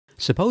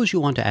Suppose you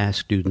want to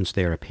ask students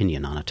their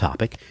opinion on a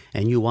topic,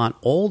 and you want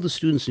all the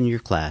students in your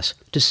class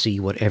to see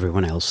what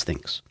everyone else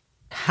thinks.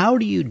 How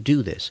do you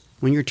do this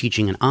when you're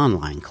teaching an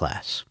online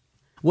class?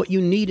 What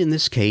you need in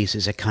this case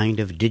is a kind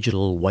of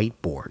digital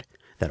whiteboard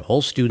that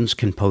all students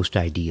can post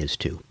ideas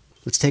to.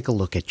 Let's take a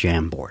look at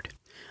Jamboard.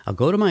 I'll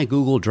go to my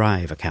Google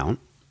Drive account,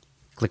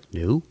 click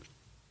New,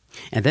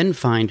 and then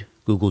find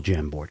Google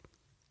Jamboard.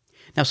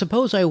 Now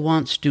suppose I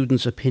want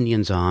students'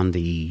 opinions on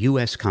the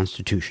U.S.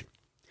 Constitution.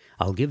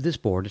 I'll give this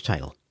board a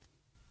title.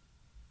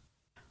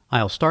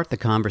 I'll start the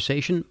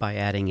conversation by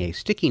adding a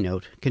sticky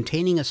note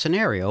containing a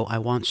scenario I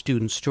want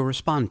students to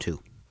respond to.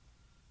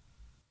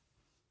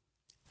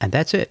 And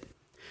that's it.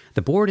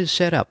 The board is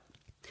set up.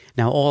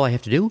 Now all I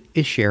have to do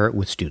is share it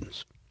with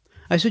students.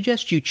 I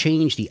suggest you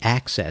change the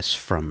access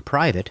from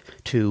private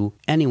to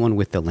anyone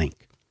with the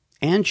link,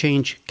 and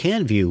change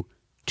Can View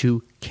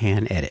to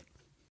Can Edit.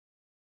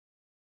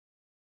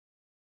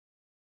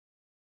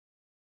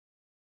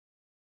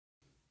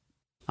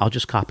 I'll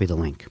just copy the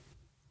link.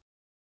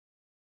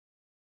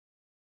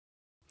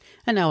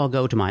 And now I'll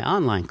go to my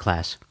online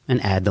class and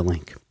add the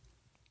link.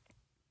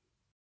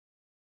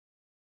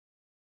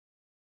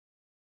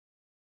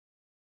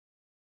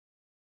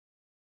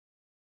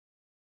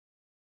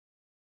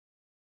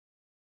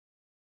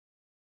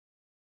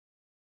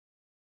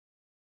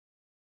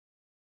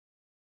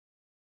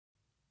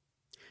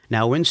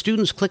 Now when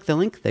students click the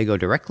link, they go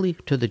directly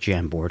to the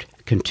Jamboard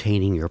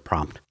containing your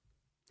prompt.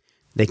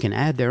 They can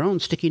add their own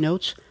sticky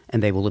notes,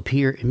 and they will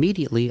appear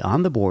immediately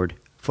on the board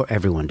for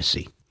everyone to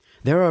see.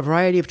 There are a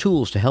variety of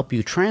tools to help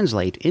you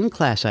translate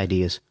in-class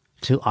ideas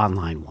to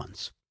online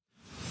ones.